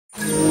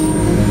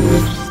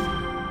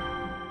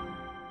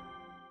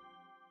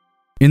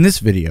In this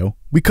video,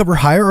 we cover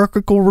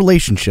hierarchical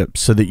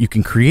relationships so that you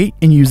can create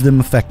and use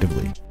them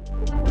effectively.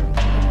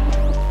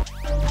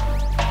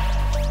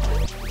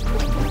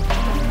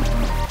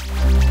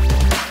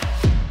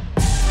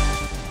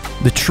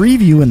 The tree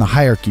view in the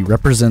hierarchy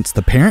represents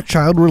the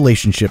parent-child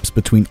relationships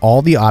between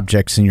all the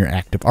objects in your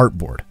active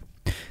artboard.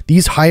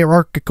 These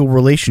hierarchical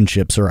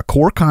relationships are a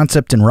core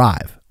concept in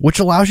Rive, which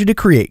allows you to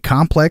create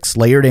complex,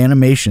 layered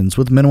animations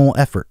with minimal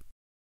effort.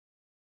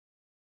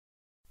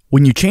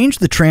 When you change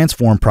the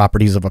transform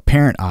properties of a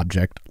parent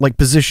object, like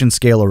position,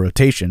 scale, or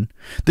rotation,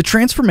 the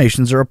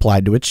transformations are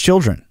applied to its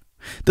children.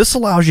 This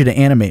allows you to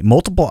animate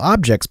multiple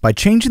objects by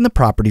changing the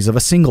properties of a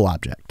single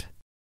object.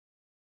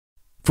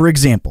 For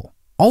example,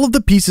 all of the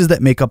pieces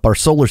that make up our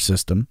solar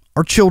system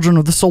are children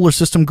of the solar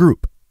system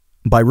group.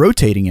 By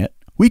rotating it,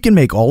 we can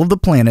make all of the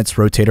planets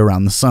rotate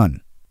around the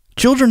sun.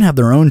 Children have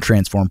their own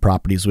transform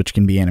properties which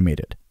can be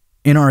animated.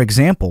 In our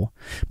example,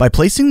 by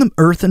placing the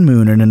Earth and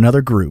Moon in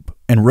another group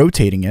and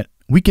rotating it,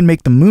 we can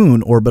make the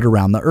Moon orbit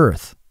around the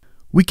Earth.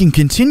 We can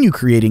continue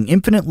creating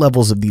infinite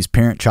levels of these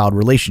parent-child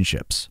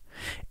relationships.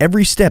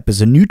 Every step is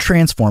a new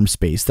transform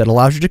space that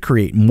allows you to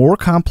create more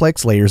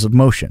complex layers of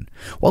motion,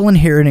 while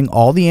inheriting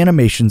all the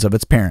animations of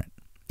its parent.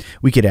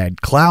 We could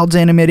add clouds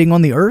animating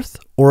on the Earth,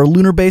 or a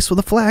lunar base with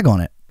a flag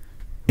on it.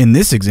 In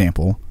this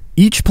example,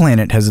 each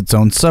planet has its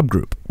own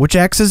subgroup, which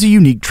acts as a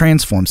unique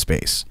transform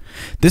space.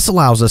 This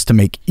allows us to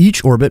make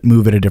each orbit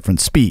move at a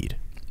different speed.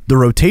 The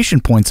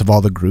rotation points of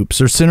all the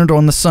groups are centered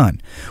on the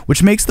Sun,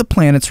 which makes the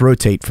planets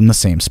rotate from the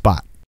same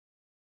spot.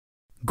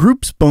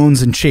 Groups,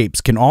 bones, and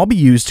shapes can all be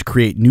used to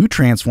create new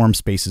transform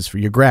spaces for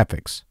your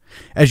graphics.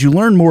 As you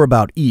learn more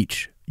about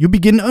each, you'll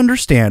begin to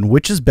understand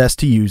which is best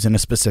to use in a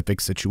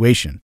specific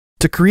situation.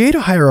 To create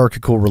a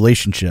hierarchical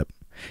relationship,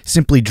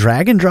 simply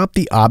drag and drop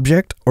the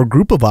object or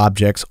group of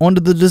objects onto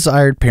the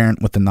desired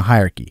parent within the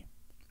hierarchy.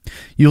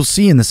 You'll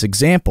see in this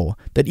example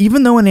that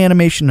even though an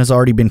animation has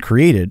already been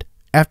created,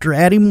 after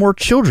adding more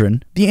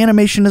children, the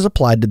animation is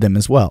applied to them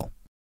as well.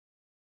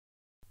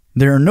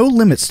 There are no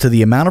limits to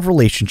the amount of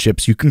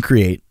relationships you can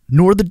create,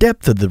 nor the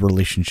depth of the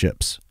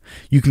relationships.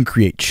 You can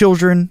create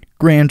children,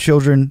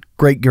 grandchildren,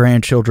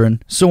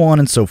 great-grandchildren, so on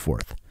and so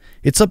forth.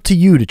 It's up to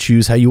you to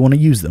choose how you want to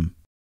use them.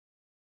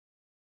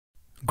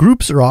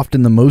 Groups are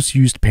often the most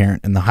used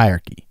parent in the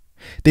hierarchy.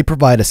 They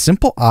provide a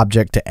simple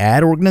object to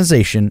add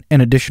organization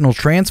and additional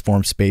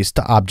transform space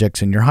to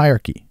objects in your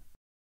hierarchy.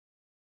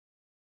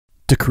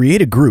 To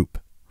create a group,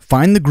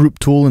 find the Group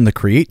tool in the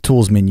Create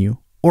Tools menu,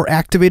 or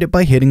activate it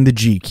by hitting the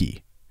G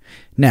key.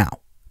 Now,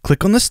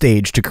 click on the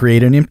stage to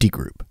create an empty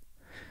group.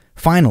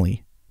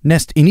 Finally,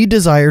 nest any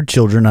desired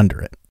children under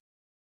it.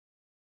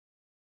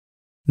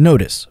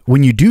 Notice,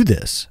 when you do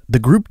this, the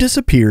group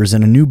disappears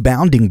and a new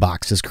bounding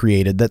box is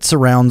created that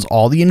surrounds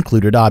all the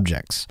included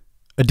objects.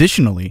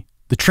 Additionally,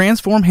 the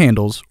Transform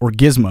Handles, or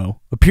gizmo,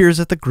 appears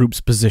at the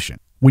group's position.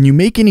 When you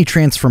make any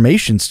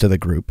transformations to the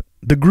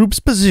group's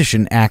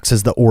position acts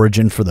as the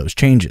origin for those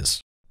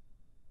changes.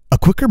 A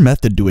quicker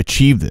method to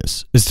achieve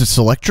this is to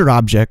select your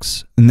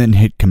objects and then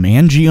hit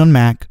Command-G on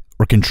Mac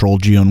or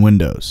Control-G on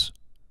Windows.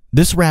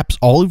 This wraps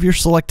all of your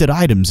selected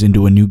items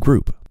into a new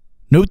group.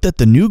 Note that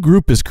the new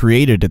group is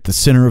created at the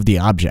center of the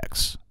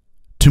objects.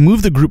 To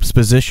move the group's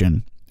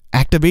position,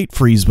 activate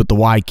Freeze with the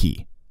Y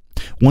key.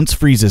 Once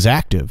Freeze is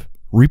active,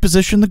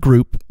 reposition the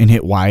group and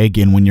hit Y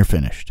again when you're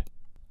finished.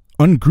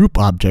 Ungroup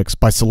objects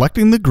by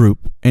selecting the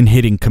group and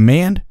hitting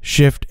Command,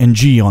 Shift, and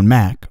G on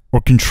Mac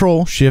or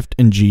Control, Shift,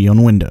 and G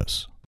on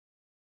Windows.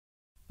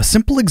 A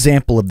simple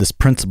example of this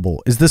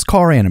principle is this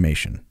car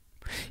animation.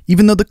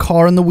 Even though the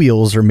car and the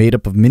wheels are made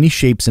up of many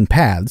shapes and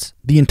paths,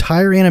 the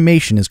entire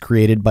animation is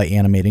created by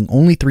animating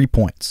only 3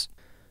 points.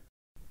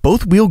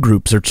 Both wheel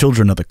groups are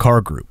children of the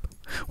car group.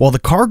 While the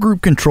car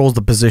group controls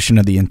the position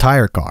of the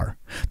entire car,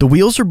 the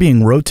wheels are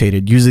being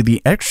rotated using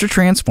the extra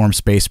transform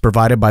space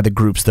provided by the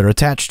groups they're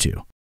attached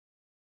to.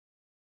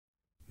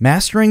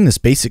 Mastering this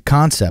basic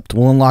concept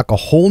will unlock a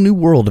whole new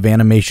world of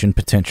animation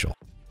potential.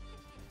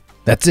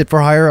 That's it for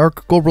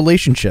hierarchical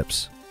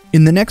relationships.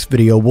 In the next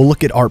video, we'll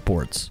look at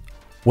artboards,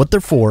 what they're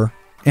for,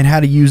 and how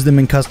to use them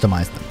and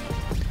customize them.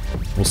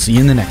 We'll see you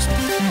in the next one.